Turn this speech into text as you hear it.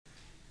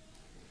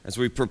As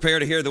we prepare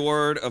to hear the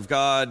word of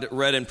God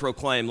read and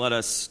proclaimed, let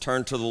us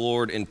turn to the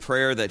Lord in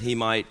prayer that he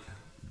might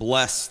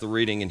bless the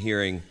reading and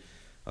hearing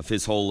of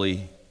his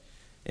holy,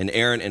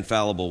 inerrant,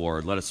 infallible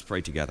word. Let us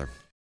pray together.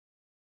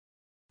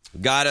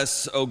 Guide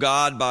us, O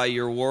God, by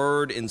your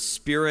word in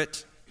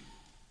spirit,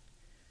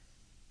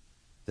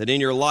 that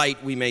in your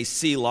light we may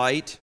see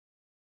light,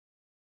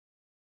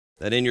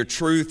 that in your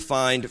truth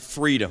find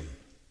freedom,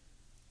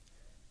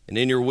 and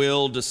in your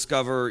will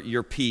discover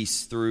your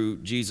peace through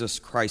Jesus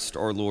Christ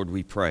our Lord,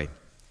 we pray.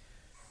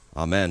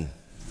 Amen.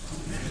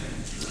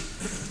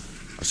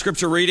 Our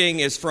scripture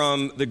reading is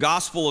from the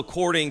Gospel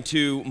according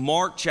to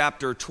Mark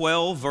chapter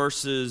 12,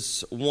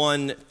 verses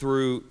 1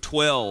 through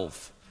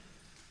 12.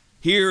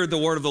 Hear the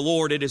word of the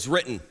Lord. It is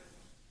written,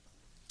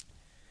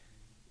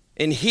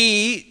 "And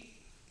he,"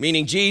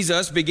 meaning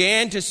Jesus,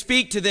 "began to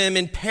speak to them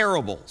in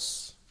parables.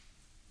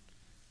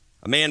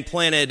 A man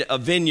planted a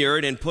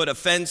vineyard and put a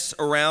fence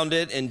around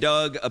it and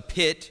dug a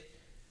pit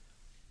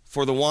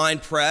for the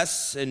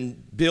winepress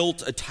and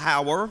built a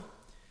tower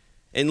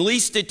and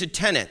leased it to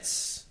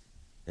tenants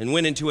and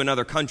went into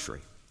another country.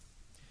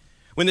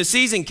 When the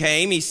season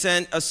came, he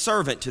sent a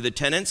servant to the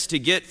tenants to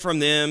get from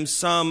them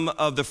some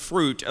of the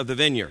fruit of the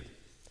vineyard.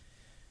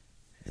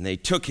 And they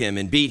took him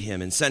and beat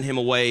him and sent him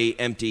away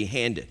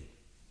empty-handed.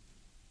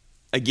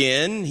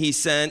 Again, he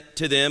sent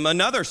to them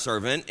another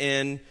servant,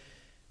 and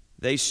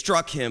they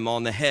struck him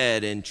on the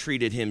head and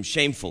treated him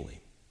shamefully.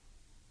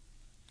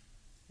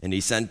 And he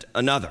sent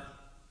another,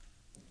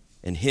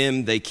 and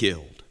him they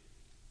killed.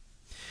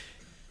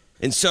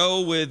 And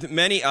so with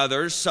many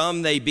others,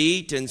 some they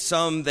beat and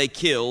some they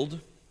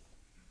killed.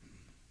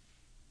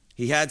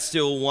 He had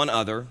still one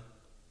other,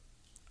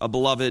 a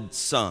beloved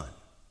son.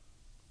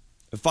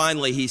 And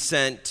finally, he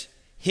sent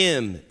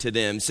him to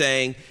them,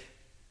 saying,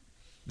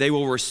 'They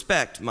will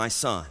respect my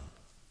son.'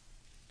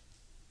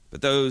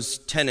 But those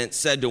tenants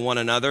said to one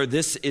another,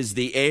 'This is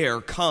the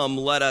heir. Come,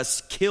 let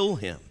us kill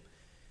him,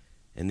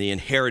 and the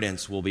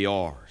inheritance will be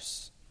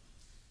ours.'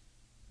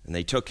 And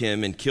they took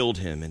him and killed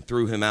him and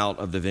threw him out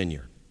of the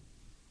vineyard.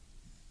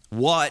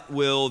 What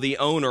will the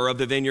owner of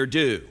the vineyard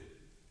do?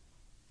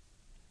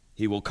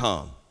 He will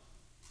come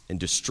and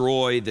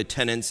destroy the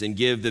tenants and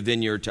give the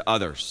vineyard to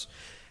others.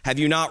 Have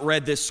you not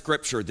read this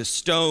scripture? The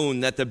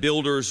stone that the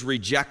builders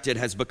rejected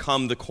has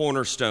become the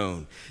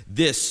cornerstone.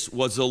 This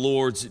was the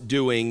Lord's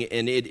doing,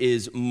 and it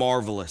is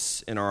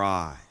marvelous in our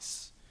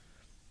eyes.'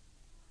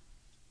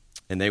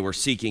 And they were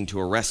seeking to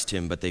arrest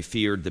him, but they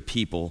feared the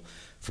people,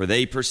 for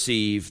they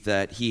perceived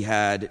that he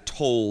had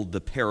told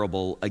the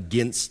parable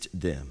against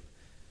them.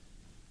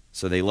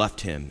 So they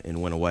left him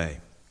and went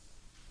away.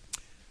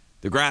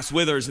 The grass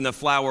withers and the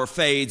flower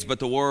fades, but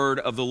the word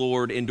of the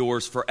Lord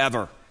endures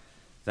forever.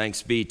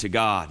 Thanks be to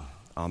God.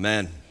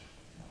 Amen.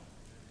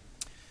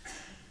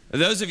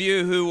 Those of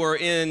you who were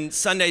in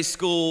Sunday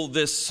school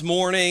this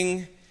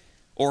morning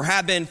or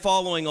have been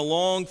following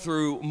along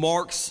through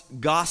Mark's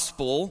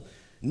gospel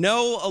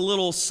know a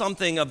little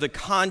something of the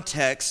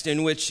context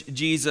in which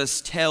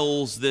Jesus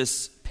tells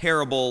this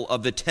parable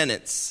of the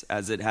tenants,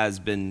 as it has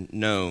been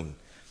known.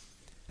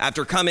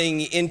 After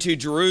coming into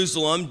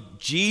Jerusalem,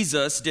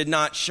 Jesus did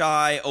not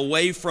shy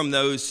away from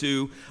those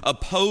who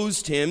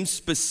opposed him,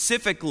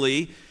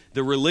 specifically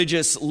the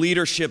religious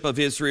leadership of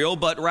Israel,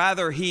 but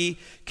rather he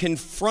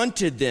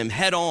confronted them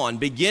head on,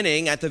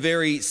 beginning at the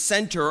very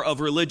center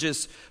of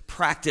religious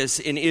practice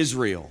in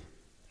Israel,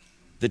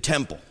 the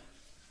temple.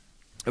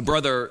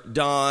 Brother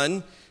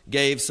Don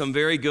gave some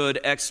very good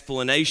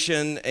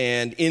explanation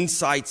and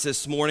insights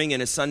this morning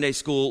in a Sunday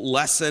school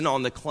lesson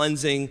on the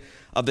cleansing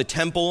of the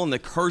temple and the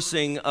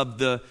cursing of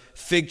the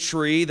fig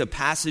tree, the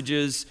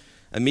passages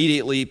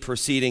immediately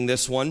preceding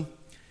this one.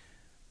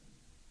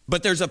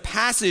 But there's a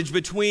passage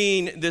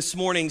between this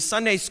morning's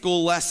Sunday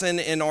school lesson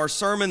and our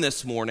sermon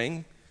this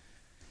morning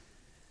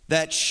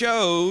that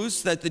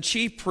shows that the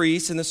chief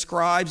priests and the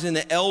scribes and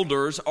the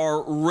elders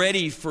are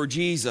ready for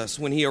Jesus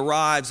when he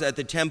arrives at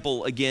the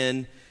temple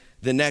again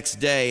the next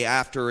day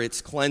after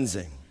its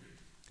cleansing.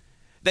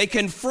 They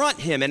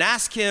confront him and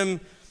ask him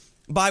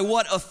by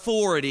what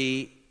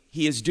authority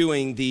he is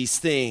doing these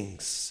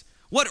things.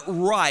 What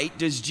right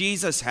does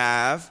Jesus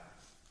have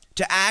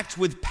to act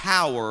with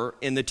power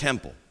in the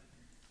temple?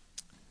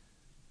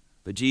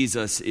 But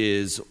Jesus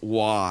is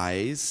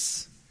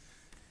wise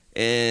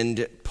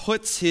and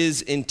puts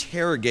his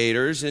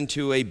interrogators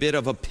into a bit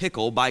of a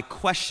pickle by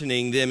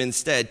questioning them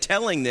instead,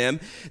 telling them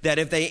that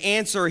if they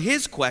answer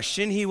his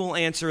question, he will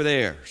answer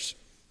theirs.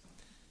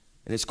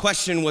 And his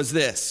question was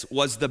this: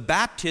 was the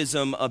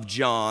baptism of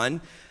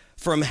John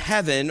from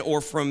heaven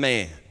or from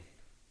man?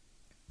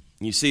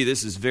 You see,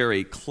 this is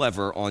very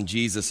clever on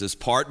Jesus'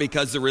 part,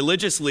 because the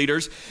religious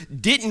leaders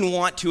didn't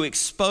want to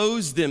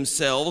expose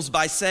themselves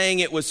by saying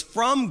it was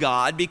from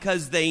God,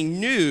 because they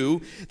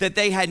knew that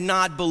they had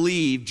not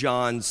believed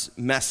John's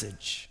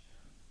message.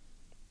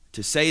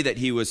 To say that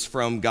he was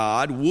from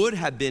God would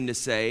have been to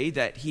say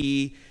that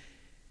he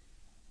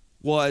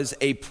was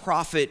a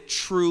prophet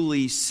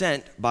truly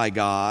sent by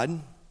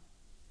God,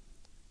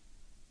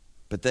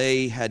 but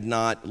they had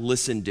not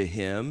listened to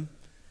him.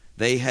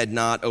 They had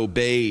not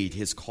obeyed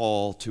his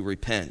call to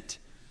repent.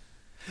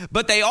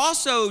 But they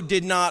also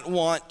did not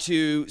want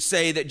to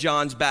say that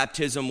John's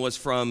baptism was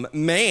from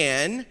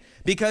man,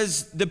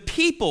 because the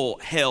people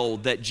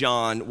held that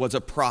John was a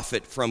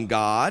prophet from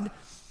God.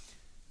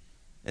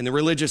 And the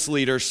religious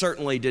leaders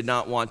certainly did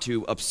not want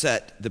to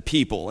upset the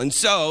people. And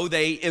so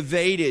they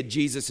evaded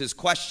Jesus'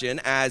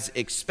 question as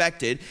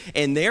expected,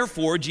 and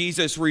therefore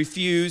Jesus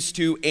refused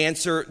to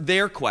answer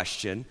their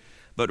question,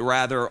 but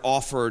rather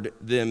offered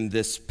them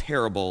this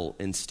parable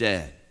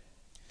instead.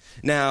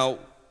 Now,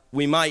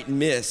 we might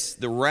miss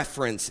the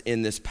reference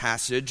in this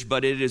passage,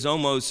 but it is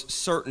almost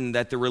certain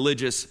that the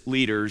religious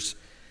leaders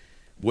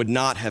would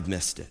not have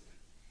missed it.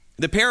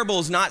 The parable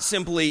is not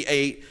simply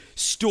a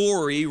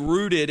story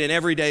rooted in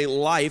everyday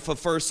life of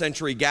first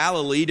century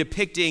Galilee,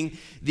 depicting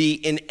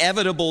the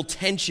inevitable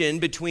tension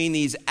between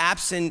these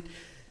absent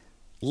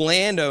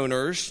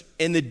landowners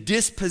and the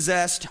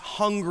dispossessed,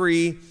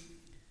 hungry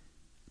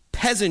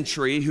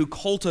peasantry who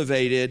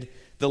cultivated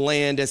the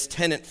land as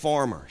tenant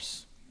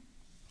farmers.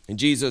 And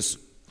Jesus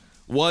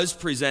was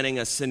presenting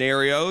a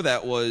scenario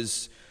that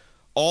was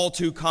all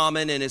too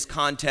common in his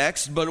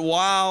context, but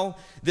while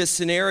this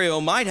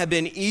scenario might have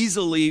been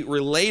easily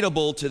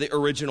relatable to the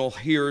original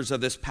hearers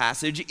of this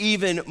passage,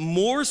 even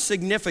more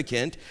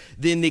significant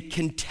than the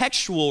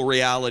contextual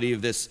reality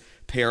of this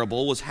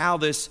parable was how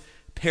this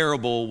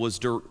parable was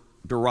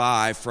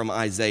derived from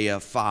Isaiah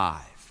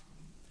 5.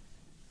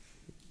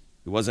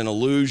 It was an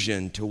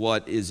allusion to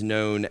what is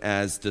known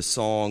as the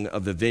Song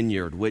of the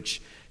Vineyard,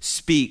 which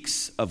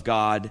speaks of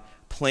God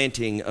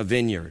planting a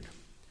vineyard,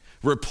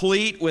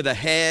 replete with a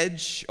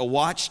hedge, a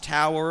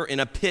watchtower,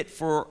 and a pit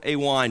for a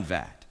wine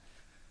vat.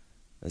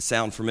 Does that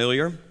sound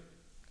familiar?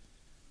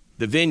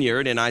 The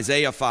vineyard in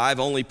Isaiah 5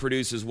 only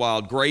produces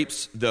wild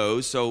grapes,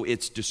 though, so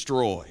it's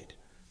destroyed.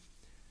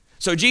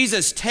 So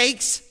Jesus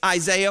takes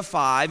Isaiah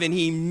 5 and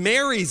he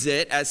marries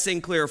it, as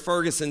Sinclair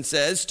Ferguson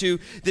says, to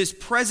this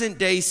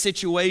present-day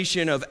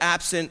situation of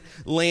absent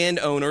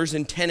landowners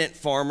and tenant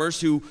farmers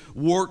who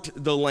worked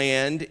the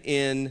land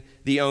in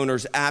the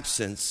owner's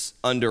absence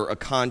under a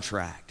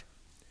contract.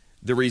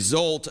 The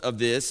result of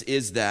this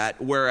is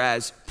that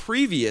whereas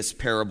previous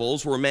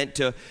parables were meant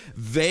to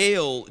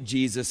veil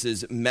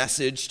Jesus'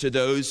 message to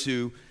those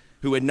who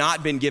had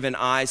not been given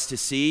eyes to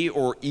see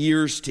or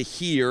ears to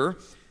hear,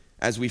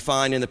 as we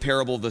find in the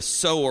parable of the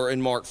sower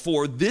in Mark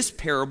 4, this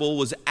parable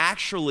was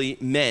actually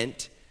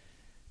meant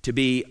to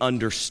be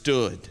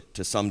understood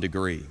to some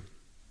degree.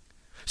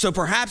 So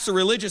perhaps the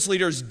religious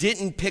leaders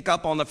didn't pick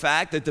up on the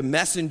fact that the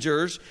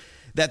messengers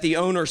that the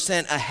owner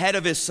sent ahead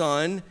of his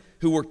son,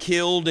 who were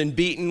killed and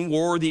beaten,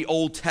 were the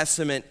Old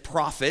Testament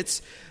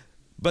prophets,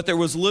 but there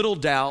was little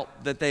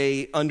doubt that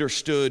they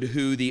understood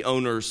who the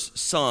owner's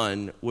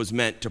son was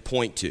meant to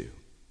point to.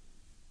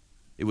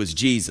 It was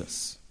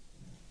Jesus.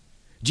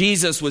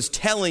 Jesus was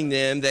telling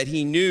them that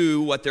he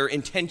knew what their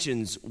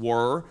intentions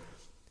were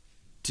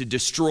to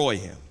destroy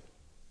him.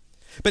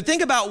 But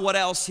think about what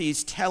else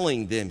he's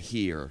telling them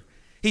here.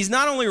 He's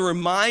not only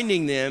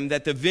reminding them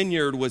that the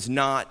vineyard was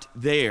not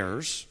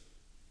theirs,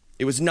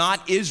 it was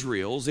not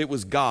Israel's, it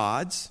was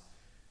God's.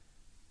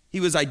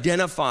 He was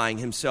identifying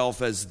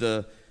himself as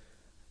the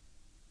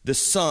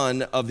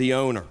son of the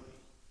owner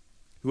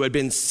who had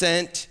been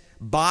sent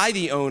by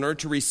the owner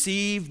to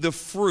receive the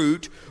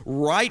fruit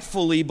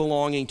rightfully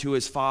belonging to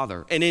his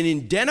father. And in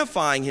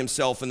identifying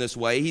himself in this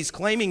way, he's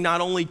claiming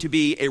not only to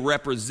be a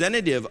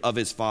representative of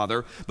his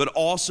father, but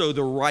also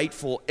the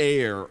rightful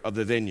heir of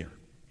the vineyard.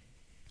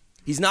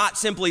 He's not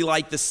simply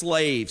like the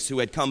slaves who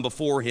had come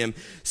before him,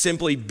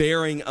 simply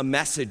bearing a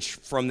message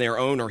from their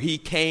owner. He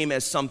came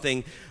as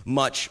something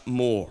much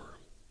more.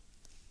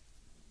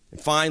 And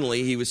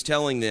finally, he was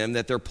telling them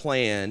that their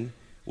plan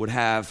would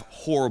have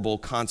horrible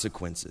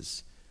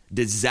consequences.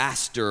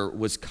 Disaster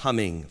was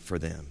coming for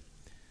them.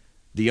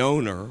 The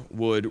owner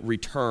would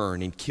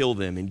return and kill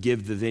them and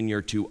give the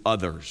vineyard to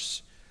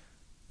others,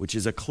 which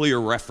is a clear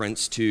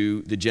reference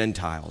to the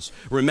Gentiles.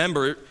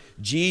 Remember,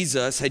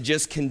 Jesus had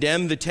just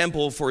condemned the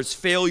temple for its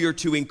failure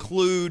to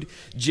include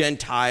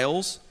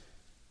Gentiles,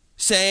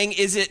 saying,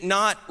 "Is it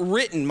not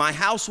written, my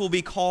house will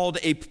be called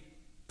a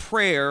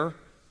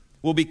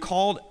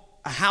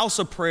house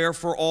of prayer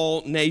for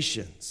all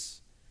nations."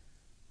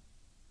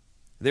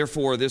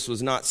 Therefore, this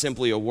was not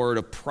simply a word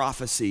of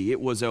prophecy.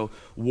 It was a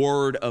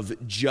word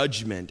of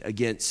judgment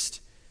against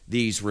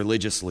these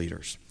religious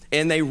leaders.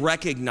 And they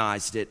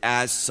recognized it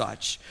as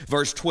such.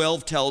 Verse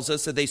 12 tells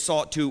us that they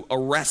sought to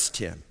arrest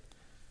him,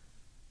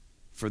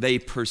 for they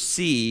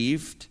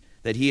perceived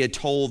that he had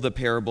told the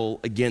parable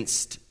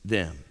against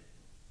them.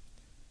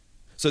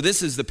 So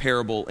this is the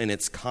parable in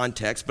its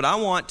context, but I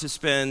want to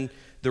spend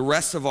the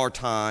rest of our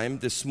time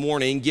this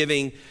morning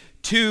giving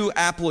two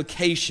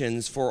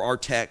applications for our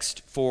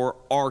text for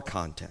our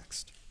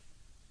context.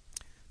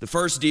 The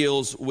first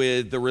deals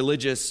with the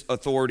religious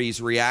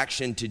authorities'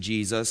 reaction to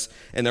Jesus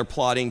and their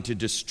plotting to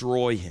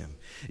destroy him.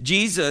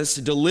 Jesus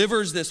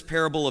delivers this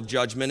parable of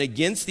judgment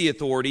against the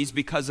authorities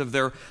because of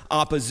their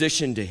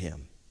opposition to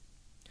him.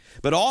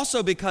 but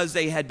also because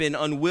they had been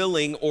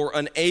unwilling or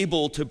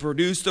unable to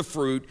produce the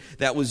fruit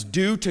that was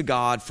due to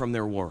God from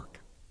their work.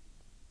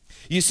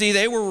 You see,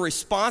 they were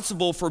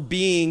responsible for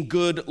being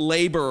good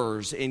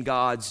laborers in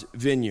God's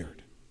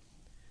vineyard.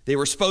 They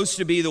were supposed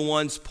to be the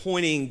ones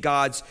pointing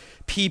God's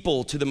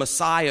people to the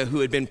Messiah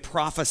who had been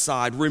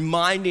prophesied,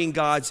 reminding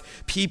God's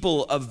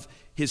people of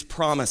his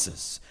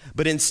promises.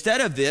 But instead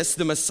of this,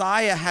 the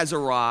Messiah has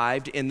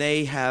arrived and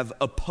they have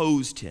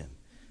opposed him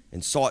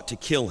and sought to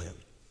kill him.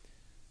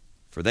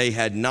 For they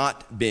had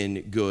not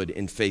been good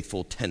and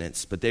faithful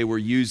tenants, but they were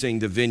using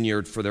the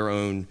vineyard for their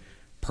own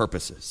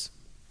purposes.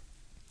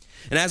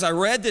 And as I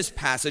read this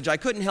passage, I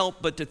couldn't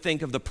help but to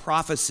think of the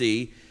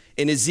prophecy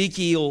in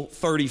Ezekiel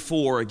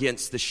 34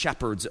 against the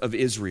shepherds of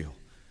Israel.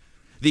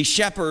 These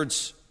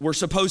shepherds were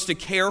supposed to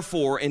care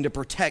for and to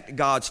protect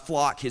God's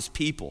flock, his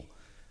people,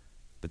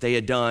 but they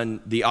had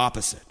done the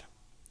opposite.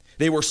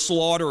 They were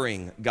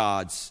slaughtering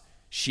God's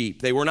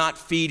sheep. They were not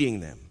feeding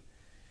them.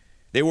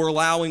 They were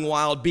allowing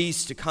wild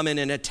beasts to come in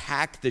and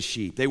attack the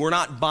sheep. They were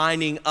not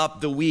binding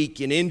up the weak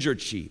and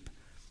injured sheep.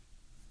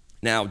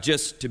 Now,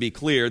 just to be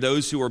clear,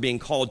 those who are being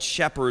called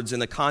shepherds in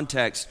the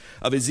context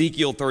of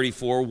Ezekiel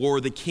 34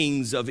 were the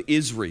kings of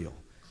Israel.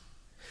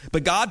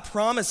 But God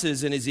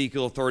promises in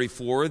Ezekiel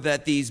 34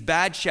 that these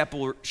bad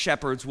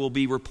shepherds will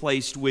be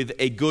replaced with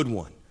a good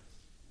one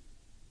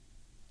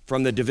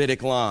from the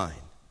Davidic line,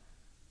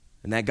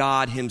 and that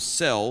God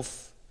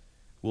himself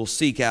will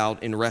seek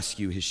out and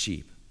rescue his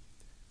sheep.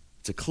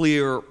 It's a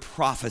clear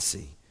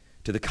prophecy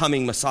to the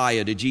coming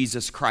Messiah, to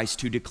Jesus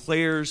Christ, who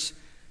declares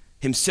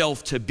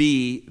himself to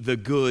be the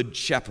good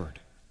shepherd,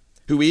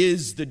 who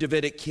is the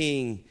Davidic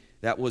king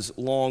that was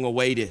long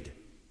awaited,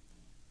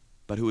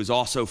 but who is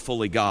also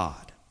fully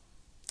God.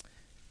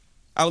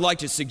 I would like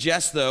to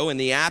suggest, though, in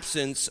the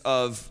absence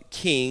of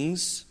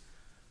kings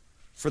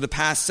for the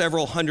past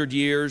several hundred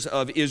years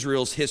of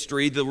Israel's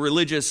history, the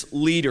religious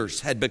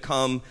leaders had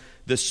become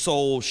the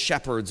sole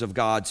shepherds of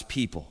God's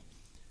people.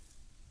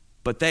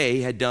 But they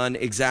had done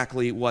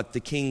exactly what the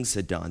kings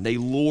had done. They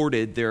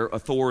lorded their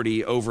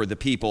authority over the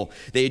people.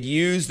 They had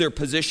used their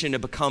position to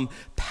become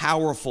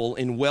powerful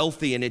and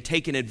wealthy and had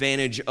taken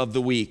advantage of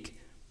the weak.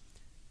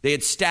 They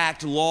had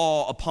stacked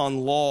law upon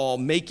law,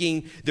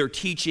 making their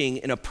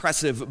teaching an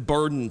oppressive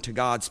burden to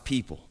God's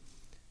people.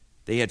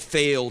 They had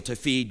failed to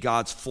feed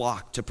God's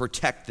flock, to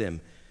protect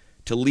them,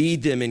 to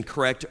lead them in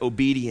correct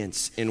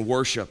obedience and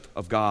worship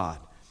of God.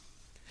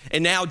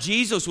 And now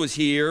Jesus was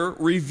here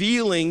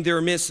revealing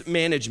their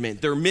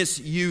mismanagement, their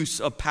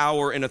misuse of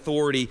power and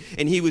authority,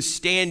 and he was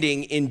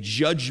standing in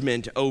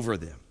judgment over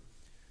them.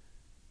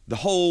 The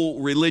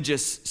whole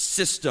religious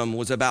system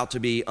was about to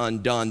be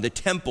undone. The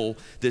temple,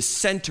 the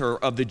center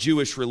of the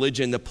Jewish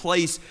religion, the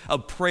place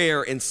of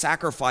prayer and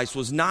sacrifice,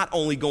 was not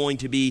only going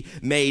to be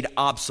made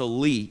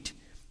obsolete,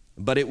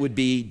 but it would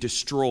be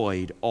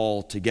destroyed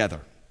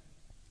altogether.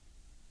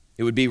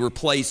 It would be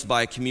replaced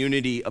by a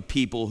community of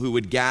people who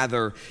would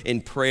gather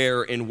in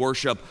prayer and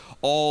worship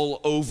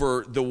all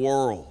over the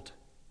world.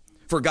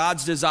 For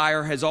God's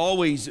desire has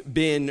always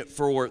been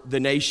for the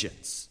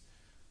nations.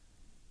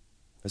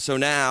 So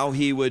now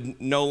he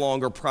would no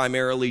longer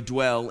primarily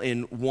dwell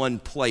in one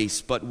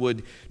place, but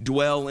would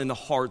dwell in the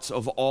hearts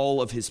of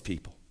all of his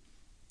people.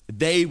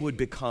 They would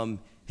become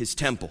his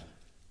temple.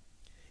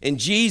 And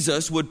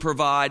Jesus would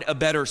provide a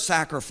better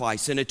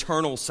sacrifice, an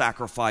eternal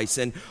sacrifice,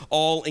 an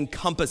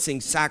all-encompassing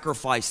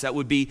sacrifice that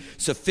would be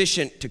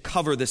sufficient to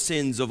cover the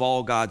sins of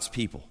all God's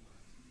people.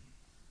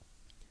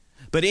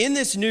 But in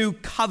this new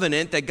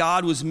covenant that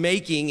God was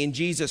making in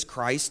Jesus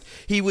Christ,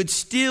 he would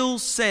still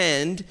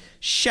send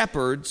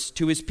shepherds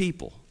to his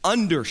people,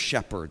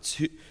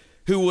 under-shepherds,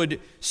 who would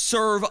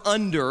serve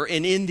under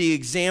and in the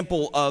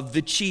example of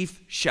the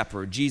chief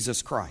shepherd,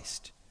 Jesus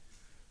Christ.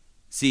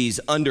 Sees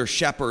under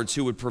shepherds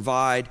who would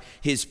provide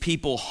his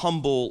people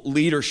humble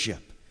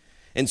leadership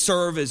and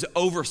serve as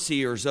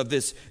overseers of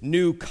this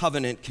new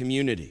covenant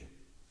community.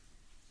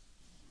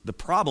 The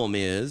problem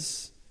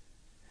is,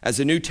 as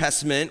the New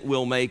Testament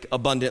will make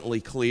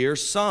abundantly clear,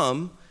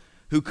 some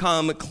who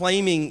come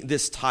claiming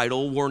this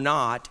title were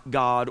not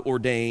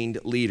God-ordained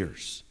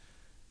leaders.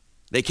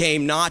 They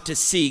came not to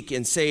seek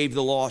and save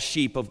the lost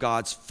sheep of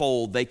God's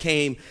fold. They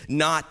came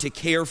not to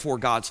care for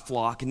God's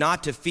flock,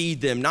 not to feed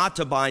them, not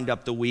to bind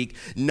up the weak,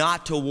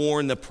 not to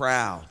warn the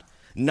proud,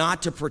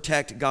 not to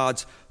protect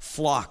God's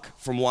flock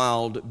from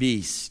wild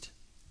beasts.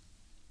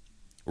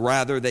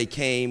 Rather, they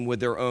came with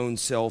their own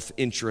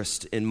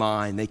self-interest in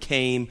mind. They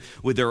came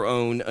with their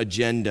own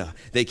agenda.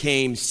 They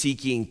came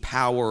seeking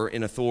power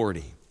and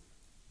authority.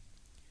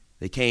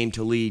 They came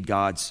to lead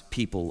God's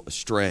people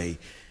astray,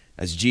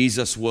 as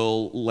Jesus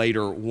will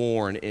later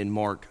warn in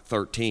Mark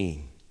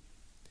 13.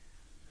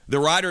 The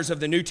writers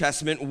of the New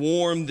Testament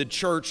warned the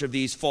church of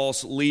these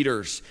false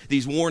leaders.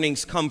 These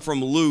warnings come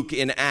from Luke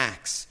in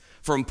Acts,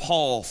 from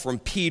Paul, from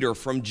Peter,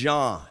 from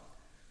John.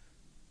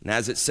 And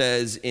as it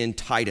says in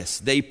Titus,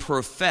 they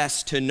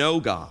profess to know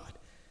God,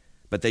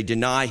 but they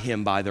deny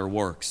him by their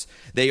works.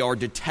 They are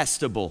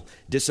detestable,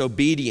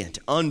 disobedient,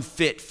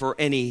 unfit for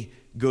any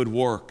good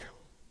work.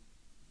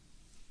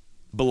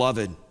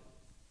 Beloved,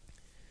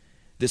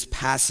 This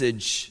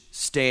passage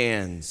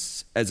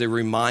stands as a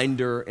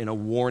reminder and a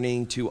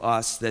warning to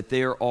us that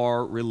there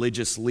are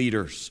religious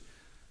leaders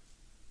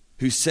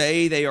who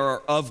say they are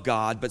of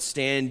God but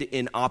stand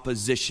in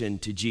opposition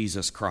to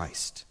Jesus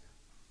Christ.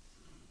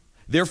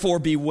 Therefore,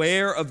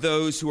 beware of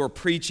those who are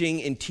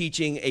preaching and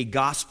teaching a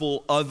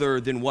gospel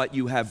other than what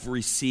you have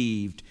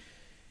received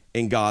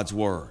in God's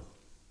word.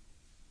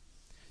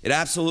 It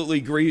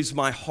absolutely grieves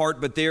my heart,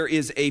 but there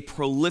is a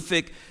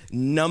prolific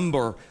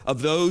number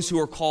of those who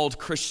are called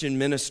Christian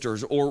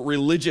ministers or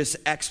religious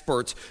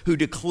experts who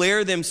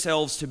declare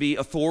themselves to be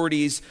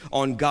authorities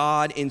on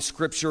God in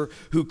Scripture,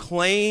 who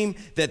claim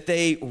that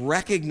they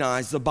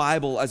recognize the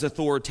Bible as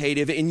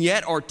authoritative and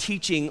yet are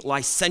teaching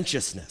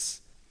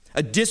licentiousness,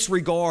 a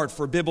disregard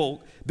for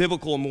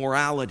biblical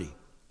morality,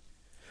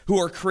 who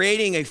are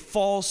creating a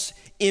false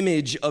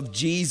image of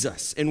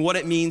Jesus and what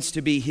it means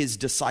to be his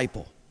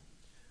disciple,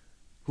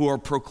 who are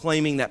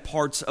proclaiming that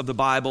parts of the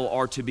Bible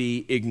are to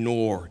be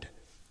ignored,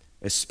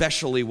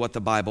 especially what the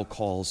Bible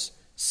calls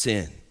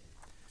sin.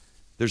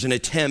 There's an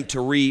attempt to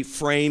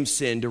reframe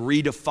sin, to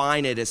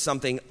redefine it as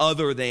something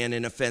other than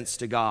an offense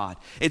to God.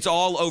 It's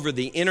all over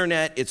the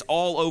internet. It's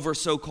all over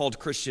so-called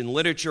Christian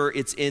literature.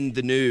 It's in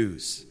the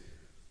news.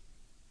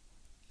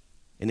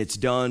 And it's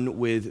done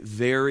with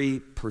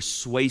very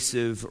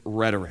persuasive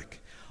rhetoric,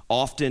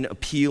 often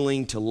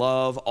appealing to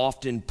love,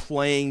 often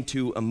playing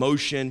to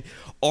emotion,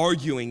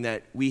 arguing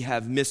that we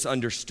have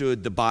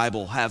misunderstood the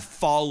Bible, have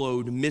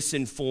followed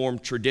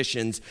misinformed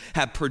traditions,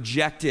 have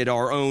projected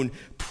our own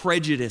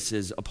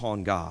prejudices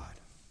upon God.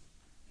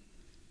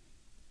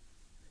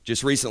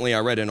 Just recently,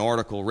 I read an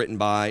article written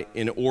by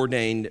an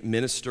ordained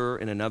minister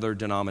in another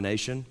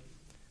denomination,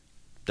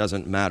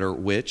 doesn't matter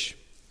which.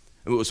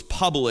 It was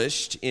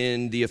published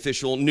in the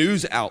official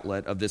news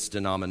outlet of this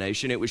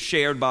denomination. It was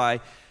shared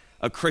by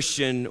a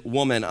Christian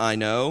woman I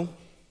know.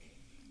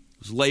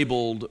 Was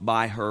labeled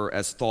by her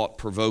as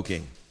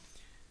thought-provoking.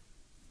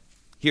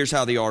 Here's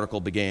how the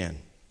article began.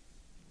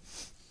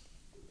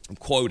 I'm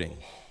quoting.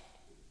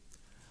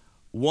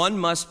 One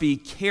must be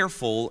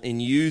careful in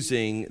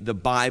using the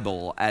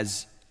Bible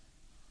as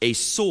a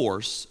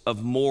source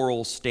of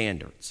moral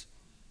standards.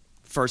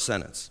 First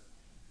sentence.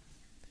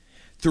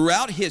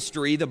 Throughout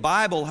history, the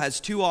Bible has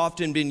too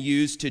often been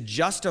used to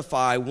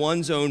justify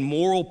one's own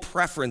moral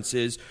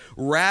preferences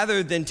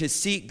rather than to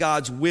seek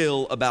God's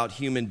will about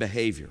human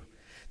behavior.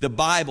 The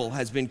Bible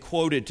has been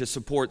quoted to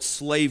support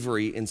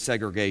slavery and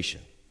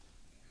segregation.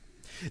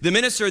 The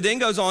minister then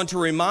goes on to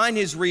remind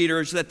his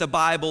readers that the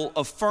Bible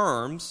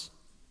affirms,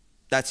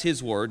 that's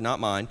his word, not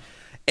mine,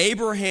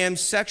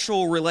 Abraham's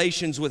sexual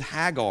relations with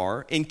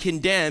Hagar and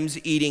condemns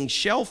eating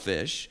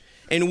shellfish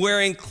and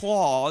wearing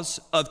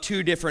cloths of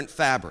two different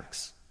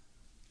fabrics.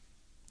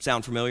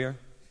 Sound familiar?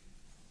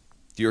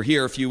 If you were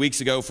here a few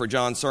weeks ago for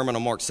John's sermon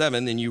on Mark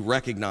 7, then you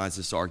recognize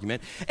this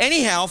argument.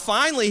 Anyhow,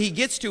 finally he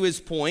gets to his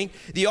point.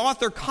 The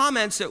author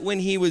comments that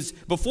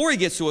before he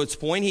gets to his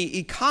point,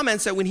 he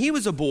comments that when he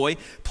was a boy,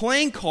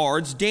 playing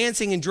cards,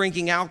 dancing, and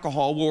drinking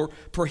alcohol were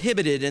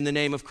prohibited in the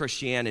name of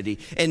Christianity.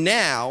 And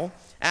now,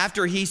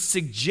 after he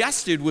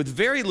suggested with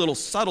very little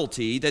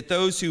subtlety that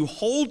those who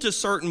hold to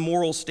certain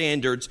moral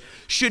standards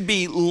should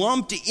be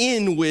lumped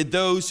in with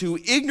those who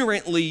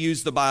ignorantly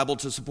use the Bible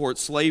to support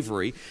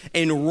slavery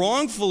and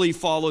wrongfully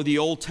follow the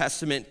Old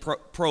Testament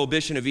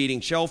prohibition of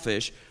eating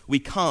shellfish, we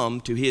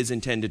come to his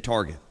intended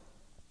target.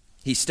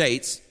 He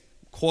states,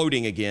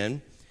 quoting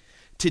again,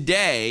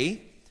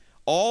 "Today,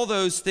 all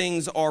those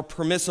things are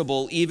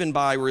permissible even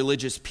by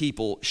religious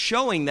people,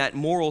 showing that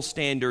moral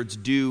standards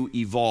do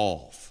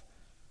evolve."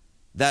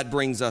 That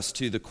brings us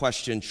to the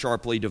question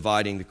sharply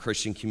dividing the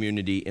Christian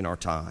community in our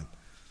time.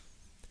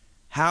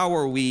 How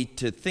are we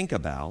to think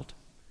about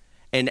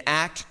and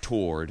act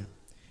toward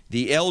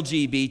the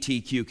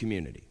LGBTQ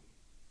community?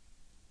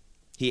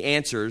 He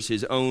answers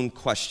his own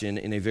question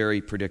in a very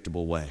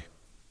predictable way.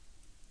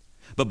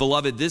 But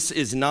beloved, this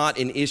is not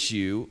an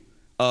issue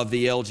of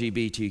the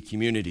LGBT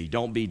community.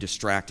 Don't be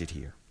distracted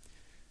here.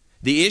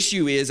 The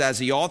issue is, as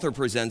the author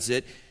presents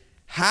it,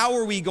 how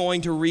are we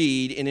going to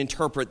read and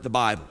interpret the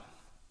Bible?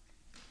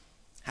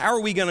 How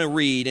are we going to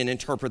read and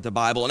interpret the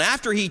Bible? And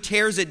after he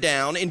tears it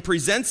down and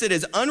presents it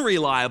as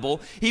unreliable,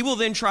 he will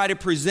then try to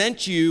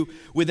present you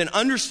with an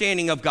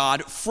understanding of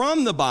God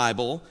from the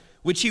Bible,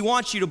 which he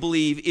wants you to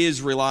believe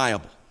is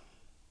reliable.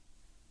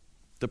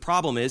 The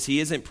problem is he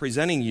isn't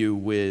presenting you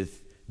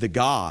with the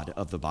God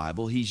of the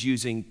Bible. He's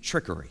using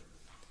trickery.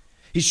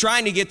 He's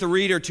trying to get the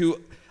reader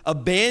to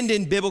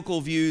abandon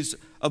biblical views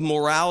of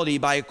morality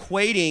by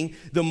equating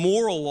the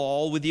moral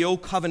law with the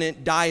Old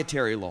Covenant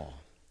dietary law,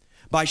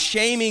 by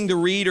shaming the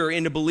reader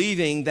into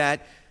believing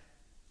that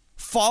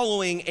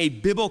following a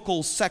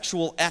biblical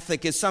sexual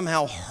ethic is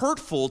somehow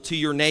hurtful to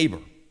your neighbor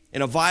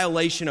and a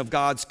violation of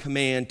God's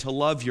command to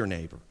love your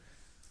neighbor.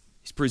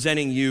 He's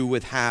presenting you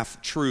with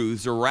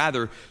half-truths, or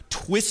rather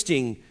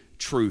twisting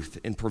truth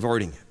and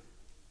perverting it.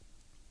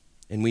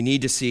 And we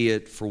need to see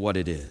it for what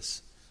it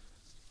is.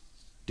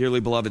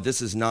 Dearly beloved,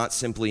 this is not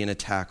simply an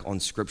attack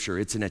on Scripture.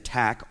 It's an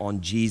attack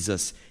on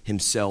Jesus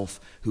himself,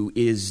 who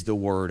is the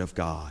Word of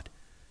God.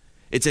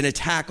 It's an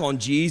attack on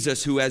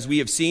Jesus, who, as we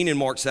have seen in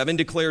Mark 7,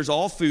 declares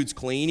all foods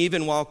clean,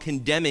 even while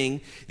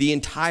condemning the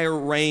entire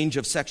range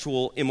of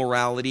sexual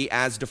immorality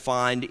as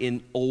defined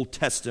in Old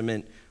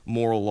Testament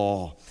moral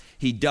law.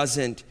 He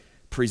doesn't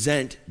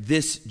present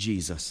this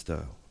Jesus,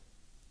 though.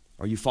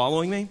 Are you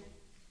following me?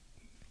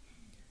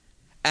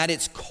 At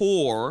its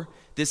core,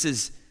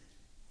 this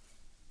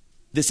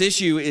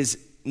issue is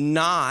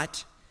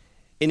not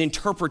an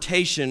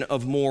interpretation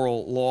of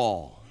moral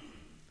law.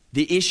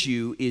 The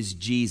issue is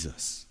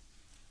Jesus.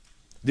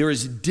 There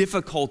is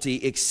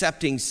difficulty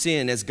accepting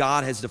sin as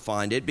God has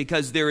defined it,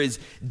 because there is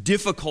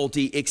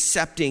difficulty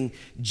accepting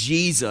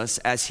Jesus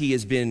as he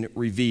has been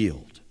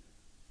revealed.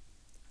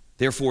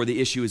 Therefore,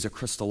 the issue is a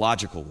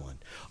Christological one.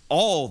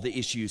 All the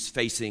issues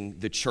facing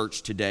the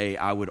church today,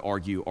 I would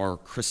argue, are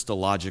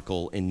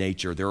Christological in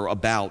nature. They're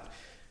about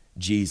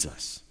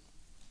Jesus.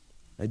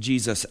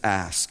 Jesus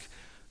asks,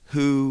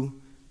 "Who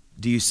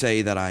do you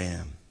say that I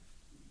am?"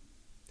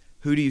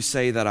 Who do you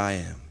say that I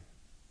am?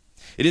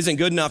 It isn't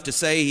good enough to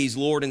say he's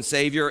Lord and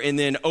Savior and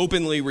then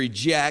openly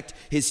reject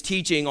his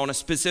teaching on a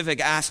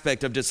specific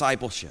aspect of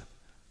discipleship.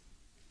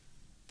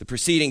 The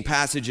preceding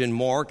passage in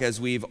Mark, as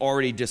we've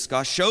already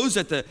discussed, shows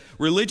that the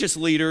religious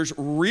leaders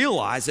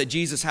realize that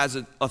Jesus has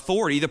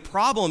authority. The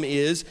problem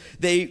is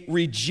they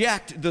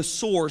reject the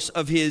source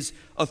of his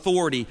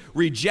authority.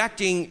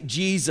 Rejecting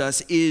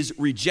Jesus is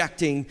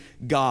rejecting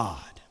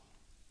God.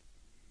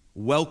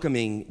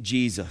 Welcoming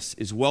Jesus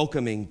is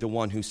welcoming the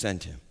one who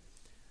sent him.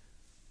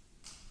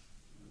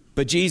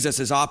 But Jesus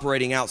is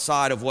operating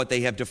outside of what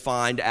they have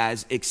defined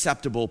as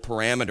acceptable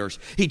parameters.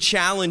 He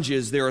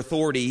challenges their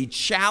authority. He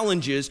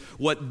challenges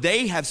what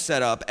they have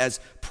set up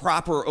as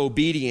proper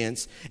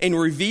obedience, and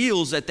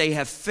reveals that they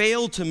have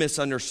failed to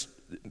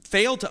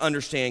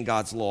understand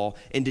God's law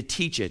and to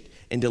teach it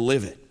and to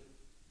live it.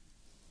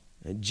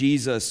 And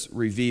Jesus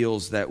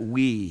reveals that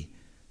we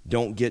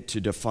don't get to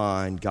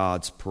define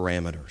God's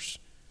parameters.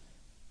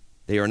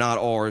 They are not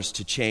ours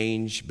to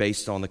change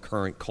based on the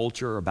current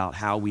culture, about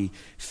how we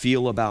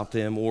feel about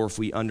them, or if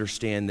we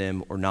understand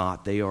them or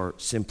not. They are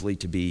simply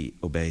to be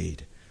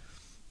obeyed.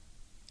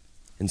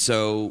 And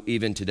so,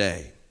 even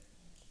today,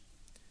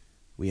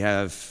 we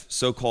have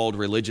so-called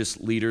religious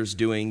leaders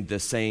doing the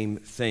same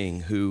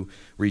thing, who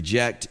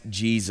reject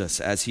Jesus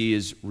as he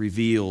is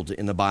revealed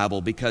in the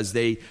Bible, because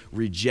they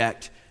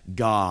reject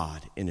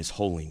God in his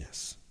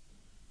holiness.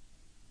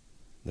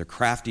 They're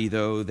crafty,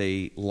 though.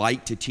 They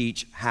like to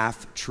teach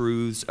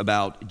half-truths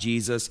about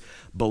Jesus.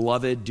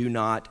 Beloved, do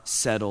not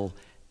settle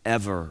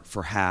ever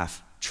for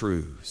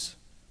half-truths.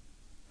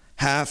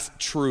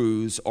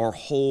 Half-truths are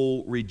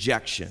whole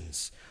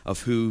rejections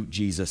of who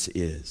Jesus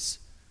is.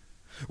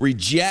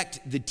 Reject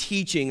the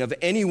teaching of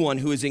anyone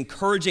who is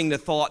encouraging the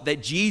thought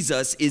that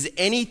Jesus is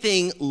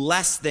anything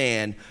less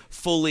than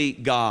fully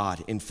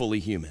God and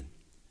fully human,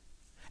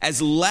 as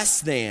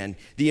less than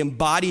the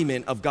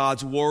embodiment of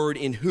God's word,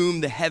 in whom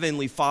the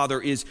Heavenly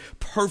Father is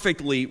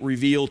perfectly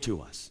revealed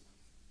to us,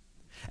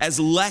 as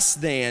less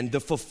than the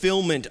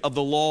fulfillment of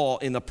the law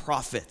in the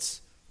prophets,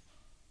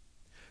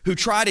 who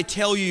try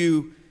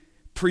to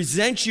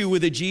present you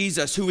with a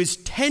Jesus who is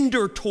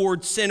tender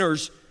toward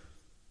sinners,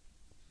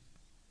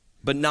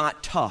 but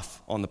not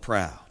tough on the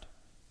proud,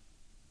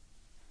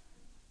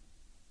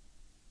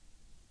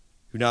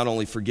 who not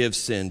only forgives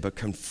sin, but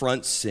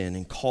confronts sin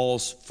and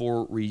calls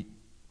for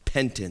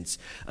repentance.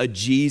 A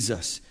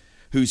Jesus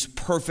whose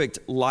perfect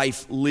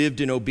life lived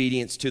in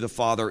obedience to the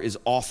Father is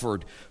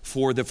offered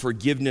for the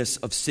forgiveness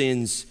of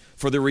sins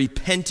for the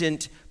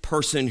repentant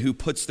person who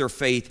puts their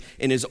faith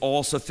in his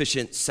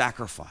all-sufficient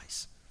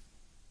sacrifice,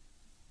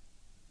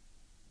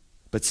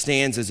 but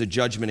stands as a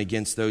judgment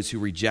against those who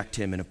reject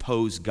him and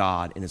oppose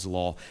God and his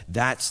law.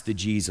 That's the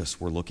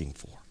Jesus we're looking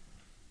for.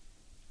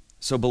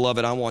 So,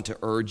 beloved, I want to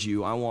urge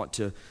you, I want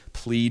to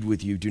plead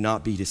with you, do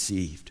not be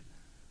deceived.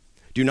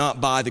 Do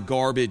not buy the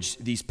garbage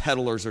these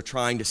peddlers are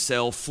trying to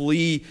sell.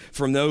 Flee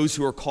from those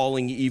who are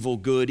calling evil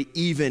good,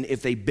 even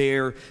if they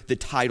bear the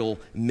title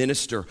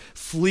minister.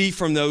 Flee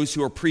from those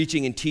who are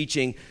preaching and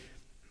teaching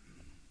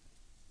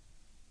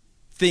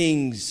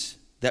things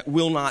that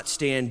will not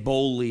stand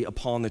boldly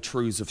upon the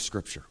truths of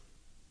Scripture.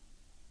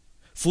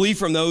 Flee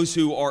from those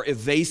who are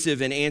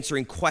evasive in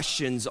answering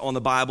questions on the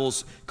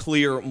Bible's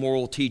clear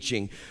moral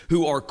teaching,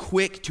 who are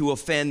quick to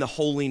offend the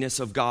holiness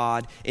of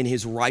God in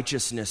his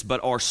righteousness,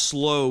 but are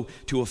slow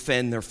to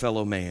offend their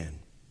fellow man.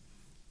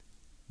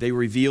 They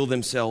reveal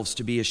themselves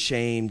to be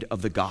ashamed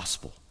of the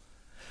gospel.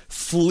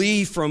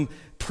 Flee from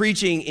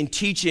preaching and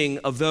teaching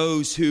of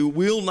those who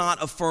will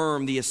not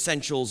affirm the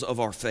essentials of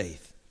our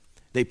faith.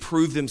 They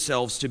prove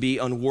themselves to be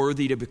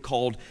unworthy to be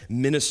called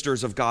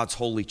ministers of God's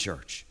holy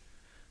church.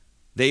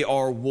 They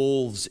are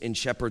wolves in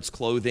shepherd's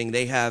clothing.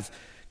 They have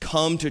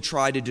come to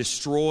try to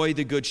destroy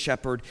the good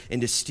shepherd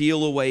and to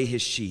steal away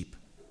his sheep.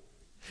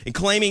 And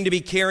claiming to be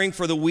caring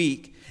for the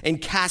weak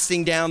and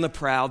casting down the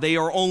proud, they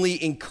are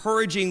only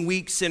encouraging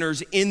weak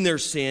sinners in their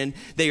sin.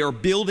 They are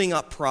building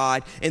up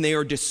pride, and they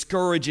are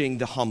discouraging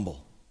the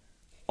humble.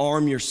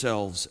 Arm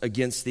yourselves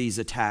against these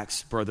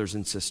attacks, brothers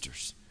and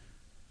sisters.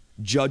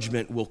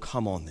 Judgment will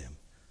come on them.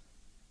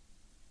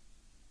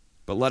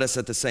 But let us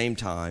at the same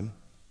time,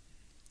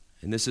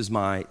 and this is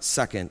my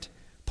second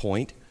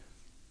point,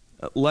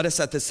 let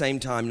us at the same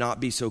time not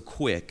be so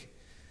quick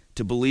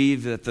to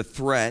believe that the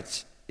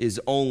threat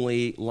is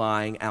only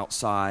lying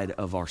outside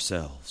of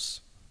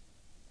ourselves.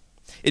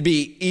 It'd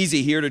be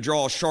easy here to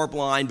draw a sharp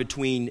line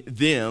between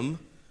them,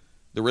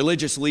 the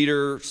religious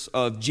leaders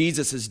of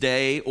Jesus'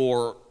 day,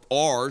 or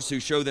ours who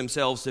show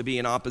themselves to be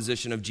in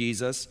opposition of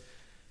Jesus.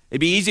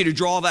 It'd be easy to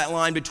draw that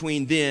line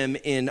between them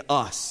and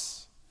us,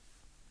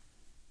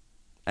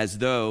 as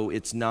though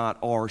it's not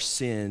our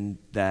sin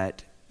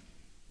that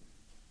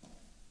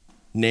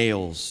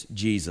nails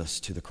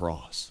Jesus to the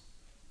cross.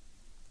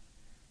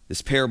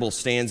 This parable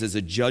stands as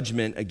a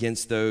judgment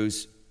against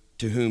those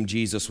to whom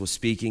Jesus was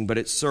speaking, but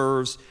it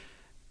serves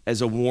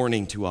as a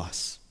warning to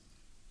us.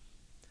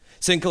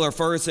 Sinclair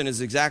Ferguson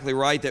is exactly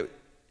right that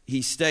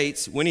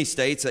when he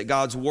states that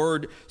God's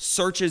word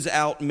searches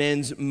out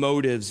men's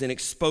motives and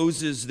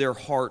exposes their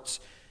hearts,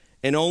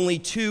 and only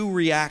two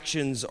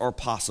reactions are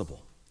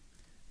possible.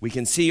 We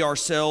can see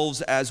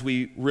ourselves as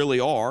we really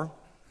are,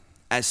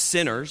 as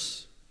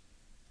sinners,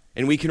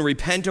 and we can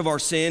repent of our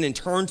sin and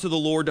turn to the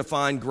Lord to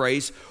find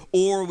grace,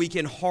 or we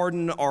can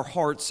harden our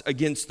hearts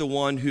against the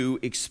one who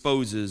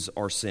exposes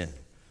our sin.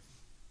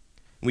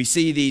 We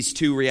see these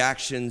two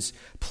reactions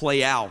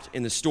play out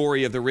in the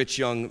story of the rich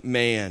young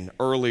man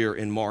earlier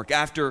in Mark.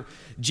 After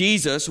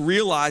Jesus,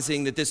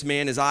 realizing that this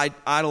man is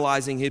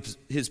idolizing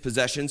his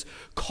possessions,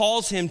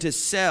 calls him to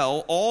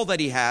sell all that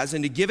he has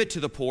and to give it to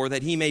the poor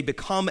that he may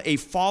become a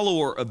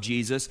follower of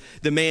Jesus,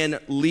 the man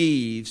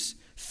leaves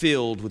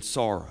filled with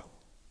sorrow.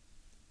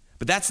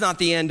 But that's not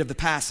the end of the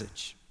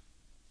passage.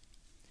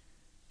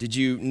 Did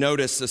you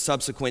notice the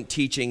subsequent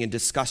teaching and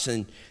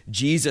discussion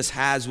Jesus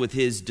has with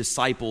his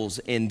disciples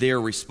and their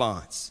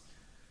response?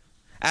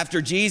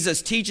 After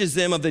Jesus teaches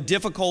them of the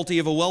difficulty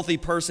of a wealthy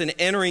person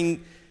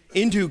entering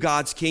into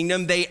God's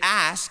kingdom, they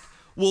ask,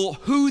 well,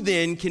 who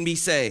then can be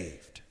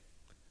saved?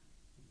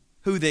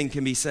 Who then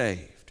can be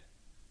saved?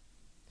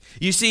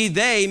 You see,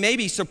 they,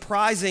 maybe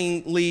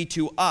surprisingly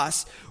to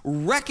us,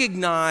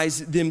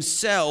 recognize in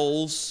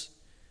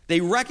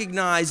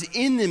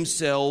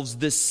themselves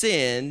the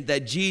sin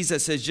that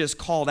Jesus has just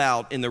called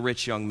out in the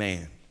rich young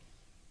man.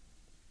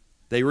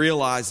 They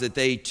realize that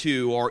they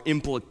too are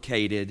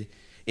implicated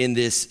in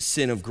this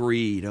sin of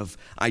greed, of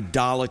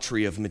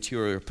idolatry of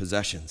material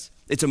possessions.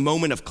 It's a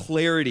moment of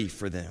clarity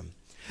for them.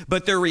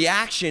 But their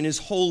reaction is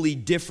wholly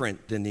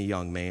different than the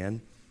young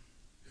man.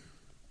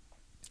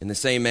 In the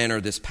same manner,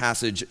 this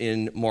passage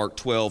in Mark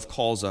 12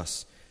 calls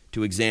us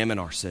to examine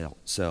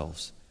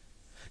ourselves.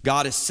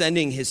 God is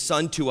sending his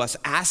son to us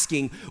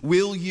asking,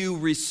 will you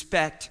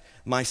respect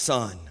my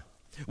son?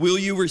 Will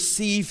you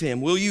receive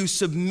him? Will you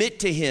submit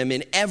to him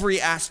in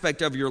every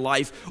aspect of your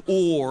life,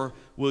 or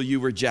will you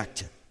reject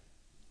him?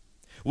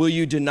 Will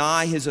you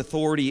deny his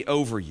authority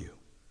over you?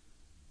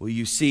 Will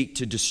you seek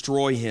to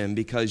destroy him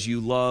because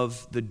you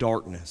love the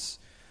darkness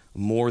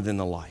more than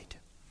the light?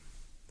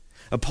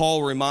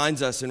 Paul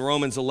reminds us in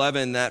Romans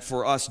 11 that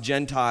for us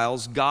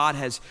Gentiles, God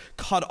has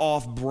cut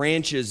off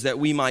branches that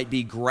we might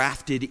be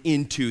grafted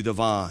into the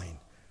vine.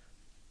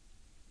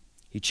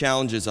 He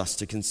challenges us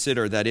to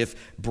consider that if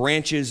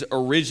branches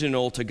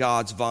original to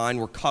God's vine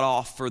were cut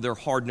off for their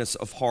hardness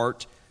of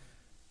heart,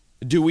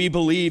 do we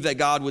believe that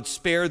God would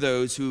spare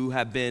those who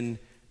have been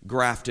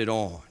grafted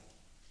on?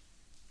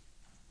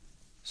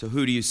 So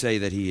who do you say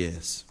that he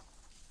is?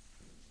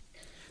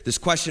 This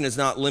question is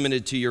not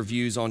limited to your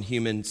views on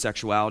human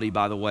sexuality,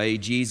 by the way.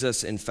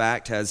 Jesus, in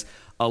fact, has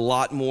a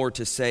lot more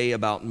to say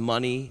about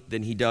money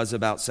than he does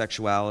about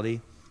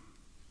sexuality.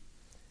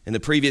 In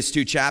the previous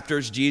 2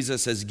 chapters,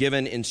 Jesus has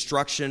given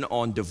instruction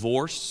on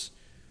divorce,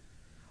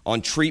 on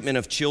treatment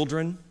of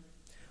children,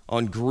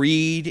 on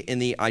greed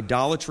and the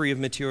idolatry of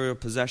material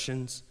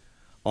possessions,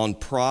 on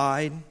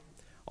pride,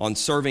 on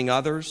serving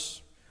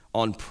others,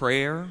 on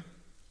prayer,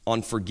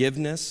 on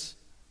forgiveness.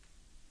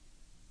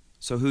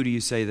 So who do you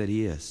say that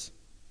he is?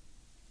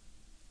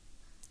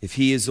 If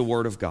he is the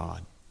Word of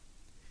God,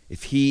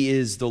 if he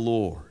is the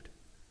Lord,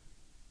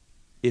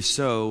 if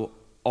so,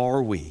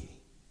 are we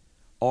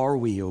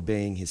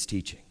obeying his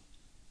teaching?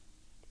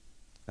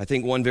 I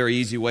think one very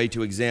easy way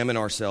to examine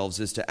ourselves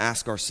is to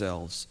ask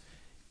ourselves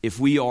if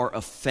we are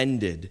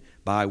offended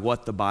by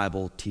what the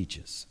Bible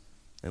teaches.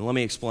 And let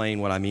me explain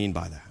what I mean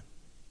by that.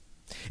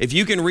 If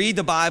you can read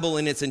the Bible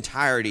in its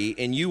entirety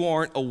and you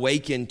aren't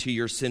awakened to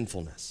your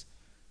sinfulness,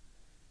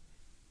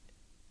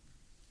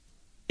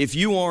 if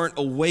you aren't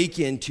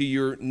awakened to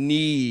your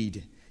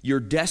need, your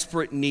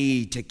desperate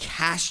need to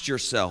cast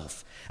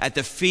yourself at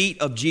the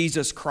feet of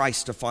Jesus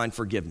Christ to find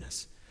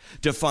forgiveness,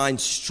 to find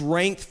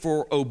strength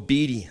for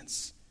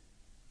obedience,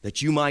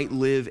 that you might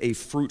live a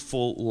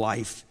fruitful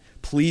life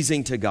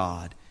pleasing to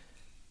God,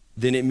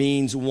 then it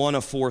means one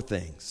of 4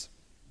 things.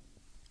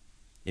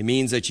 It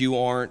means that you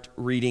aren't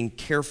reading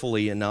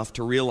carefully enough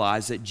to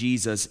realize that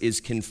Jesus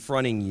is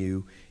confronting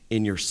you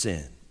in your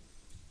sin.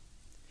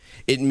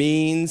 It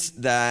means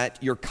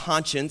that your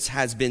conscience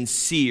has been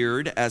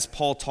seared, as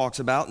Paul talks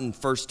about in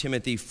 1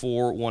 Timothy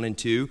 4, 1 and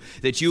 2,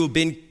 that you have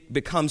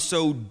become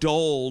so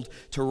dulled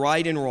to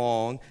right and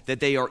wrong that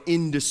they are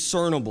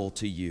indiscernible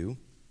to you,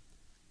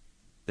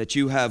 that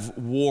you have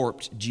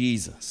warped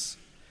Jesus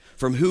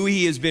from who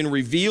he has been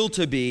revealed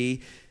to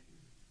be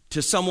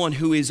to someone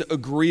who is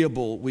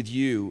agreeable with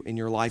you in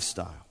your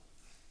lifestyle.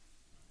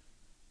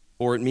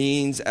 Or it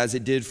means, as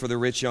it did for the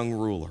rich young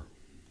ruler,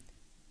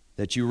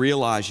 that you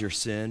realize your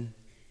sin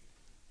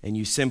and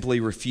you simply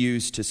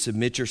refuse to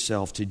submit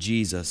yourself to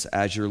Jesus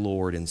as your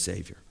Lord and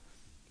Savior.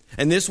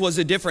 And this was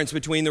the difference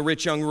between the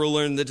rich young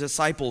ruler and the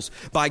disciples.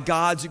 By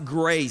God's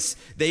grace,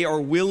 they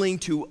are willing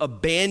to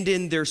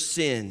abandon their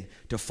sin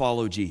to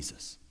follow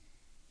Jesus.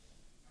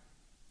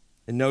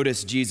 And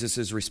notice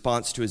Jesus'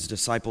 response to his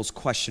disciples'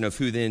 question of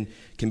who then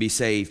can be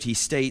saved. He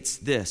states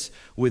this: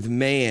 with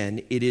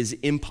man it is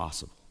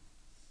impossible,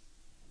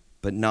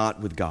 but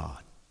not with God.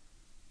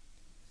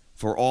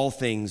 For all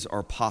things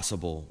are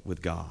possible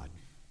with God.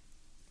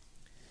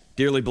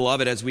 Dearly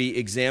beloved, as we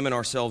examine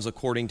ourselves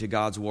according to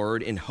God's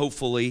word, and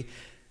hopefully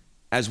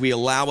as we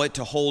allow it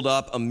to hold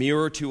up a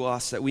mirror to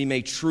us that we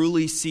may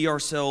truly see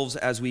ourselves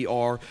as we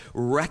are,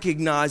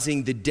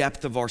 recognizing the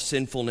depth of our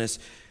sinfulness,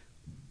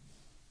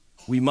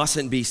 we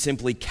mustn't be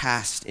simply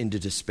cast into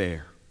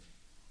despair.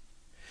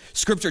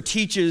 Scripture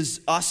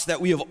teaches us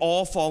that we have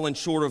all fallen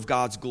short of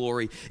God's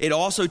glory. It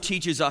also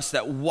teaches us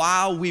that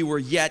while we were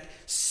yet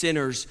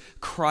sinners,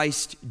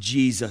 Christ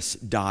Jesus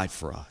died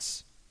for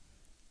us.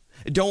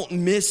 Don't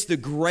miss the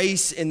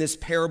grace in this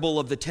parable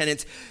of the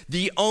tenants.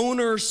 The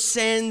owner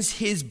sends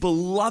his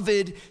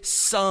beloved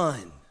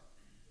son.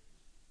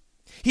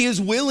 He is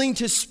willing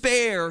to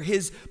spare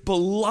his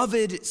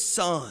beloved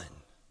son.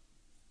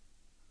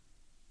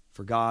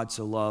 For God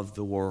so loved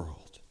the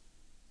world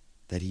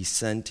that he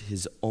sent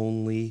his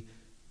only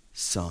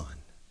Son,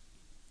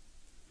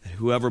 that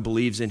whoever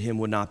believes in him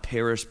would not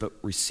perish but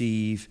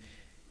receive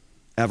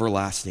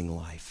everlasting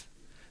life.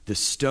 The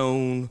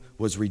stone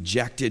was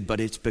rejected, but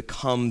it's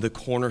become the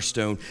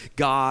cornerstone.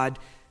 God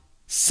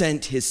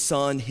sent his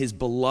Son, his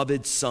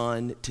beloved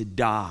Son, to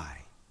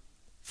die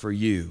for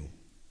you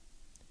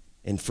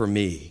and for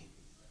me,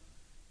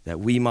 that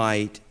we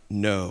might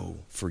know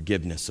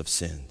forgiveness of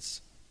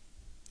sins.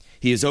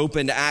 He has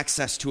opened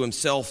access to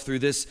himself through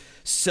this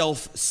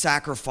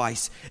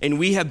self-sacrifice, and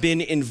we have been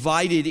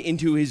invited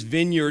into his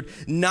vineyard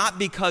not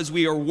because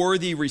we are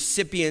worthy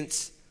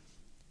recipients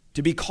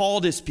to be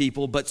called his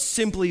people, but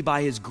simply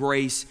by his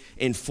grace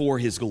and for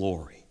his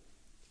glory.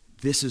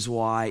 This is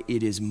why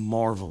it is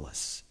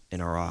marvelous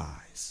in our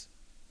eyes.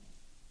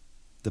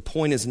 The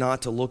point is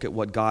not to look at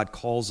what God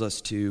calls us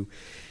to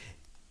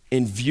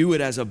and view it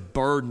as a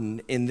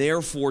burden, and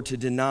therefore to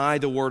deny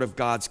the word of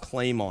God's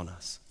claim on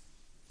us.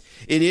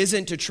 It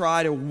isn't to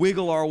try to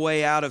wiggle our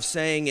way out of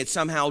saying it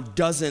somehow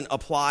doesn't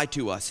apply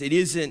to us. It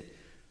isn't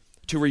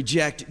to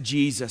reject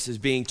Jesus as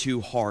being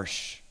too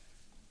harsh.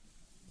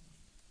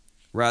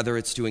 Rather,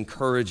 it's to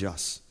encourage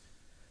us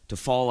to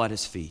fall at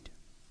his feet,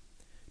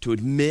 to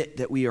admit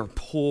that we are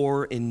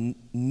poor and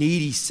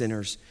needy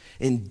sinners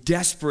in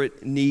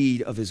desperate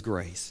need of his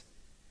grace.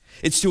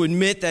 It's to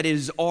admit that it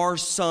is our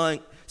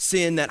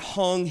sin that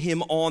hung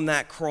him on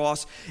that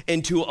cross,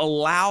 and to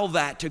allow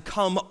that to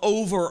come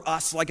over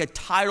us like a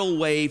tidal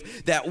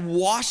wave that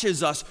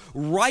washes us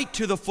right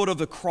to the foot of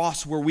the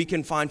cross, where we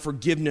can find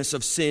forgiveness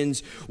of sins,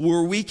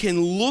 where we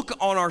can look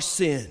on our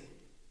sin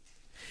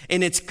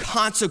and its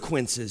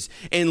consequences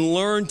and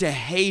learn to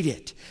hate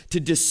it, to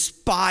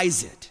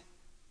despise it,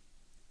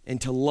 and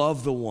to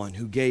love the one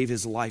who gave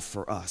his life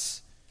for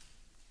us,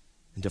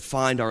 and to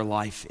find our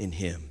life in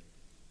him.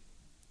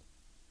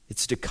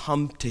 It's to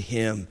come to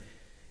him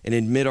and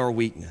admit our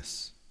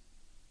weakness,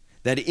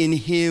 that in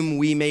him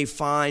we may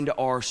find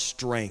our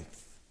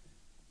strength.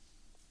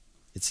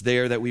 It's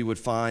there that we would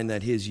find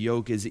that his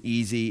yoke is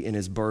easy and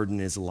his burden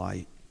is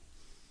light.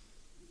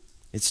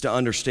 It's to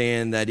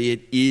understand that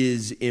it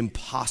is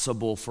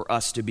impossible for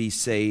us to be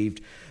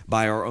saved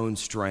by our own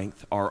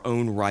strength, our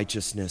own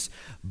righteousness,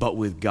 but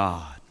with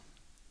God,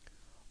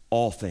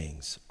 all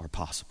things are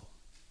possible.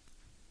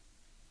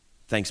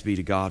 Thanks be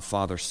to God,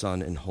 Father,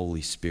 Son, and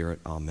Holy Spirit.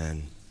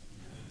 Amen.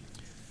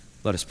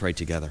 Let us pray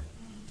together.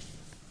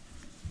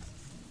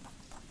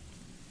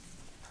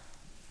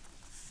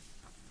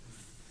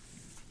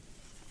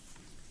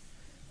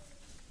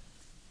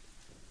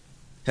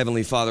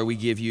 Heavenly Father, we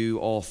give you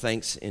all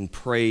thanks and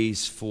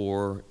praise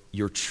for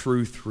your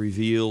truth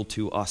revealed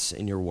to us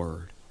in your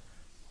word.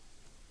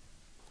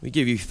 We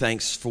give you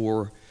thanks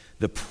for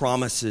the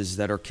promises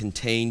that are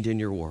contained in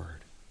your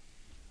word.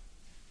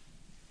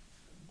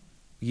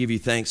 We give you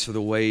thanks for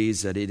the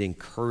ways that it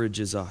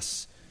encourages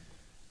us.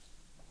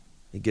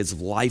 It gives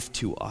life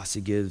to us.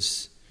 It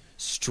gives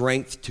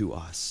strength to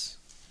us.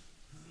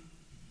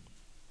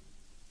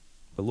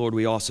 But Lord,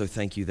 we also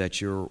thank you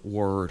that your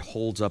word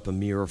holds up a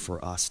mirror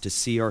for us to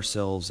see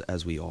ourselves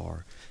as we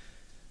are.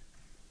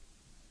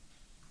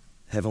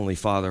 Heavenly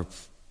Father,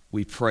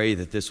 we pray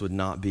that this would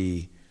not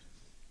be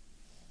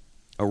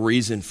a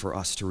reason for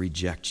us to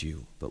reject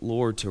you, but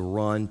Lord, to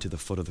run to the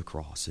foot of the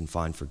cross and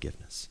find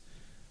forgiveness.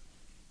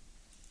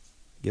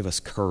 Give us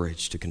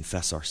courage to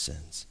confess our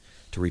sins,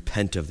 to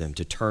repent of them,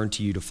 to turn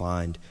to you to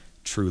find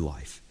true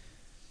life.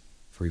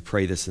 For we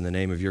pray this in the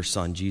name of your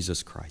Son,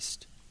 Jesus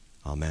Christ.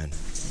 Amen.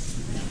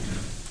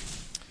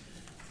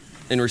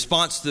 In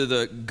response to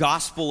the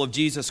gospel of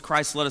Jesus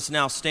Christ, let us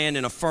now stand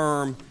and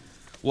affirm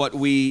what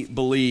we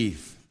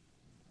believe,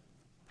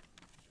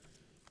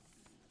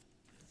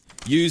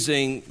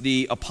 using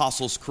the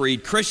Apostles'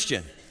 Creed.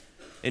 Christian,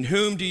 in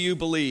whom do you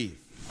believe?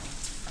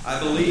 I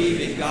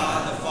believe in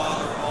God the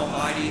Father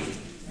Almighty,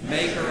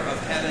 maker of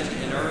heaven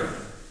and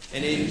earth,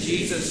 and in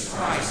Jesus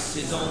Christ,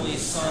 his only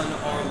Son,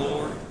 our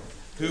Lord,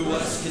 who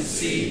was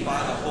conceived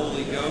by the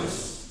Holy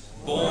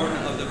Ghost, born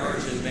of the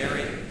Virgin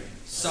Mary,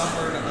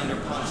 suffered under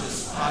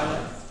Pontius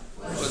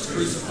Pilate, was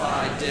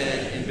crucified,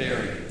 dead, and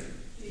buried.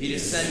 He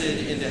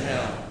descended into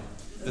hell.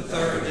 The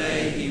third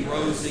day he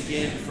rose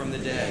again from the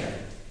dead.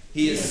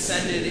 He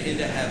ascended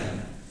into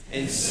heaven,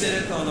 and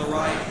sitteth on the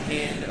right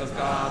hand of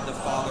God the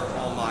Father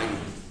Almighty.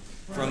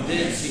 From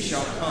thence he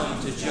shall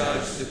come to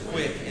judge the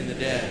quick and the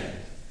dead.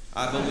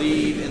 I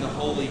believe in the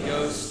Holy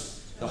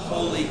Ghost, the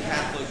holy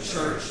Catholic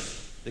Church,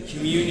 the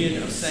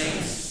communion of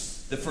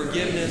saints, the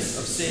forgiveness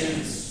of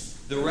sins,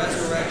 the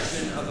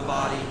resurrection of the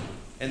body,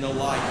 and the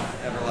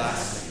life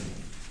everlasting.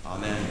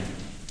 Amen.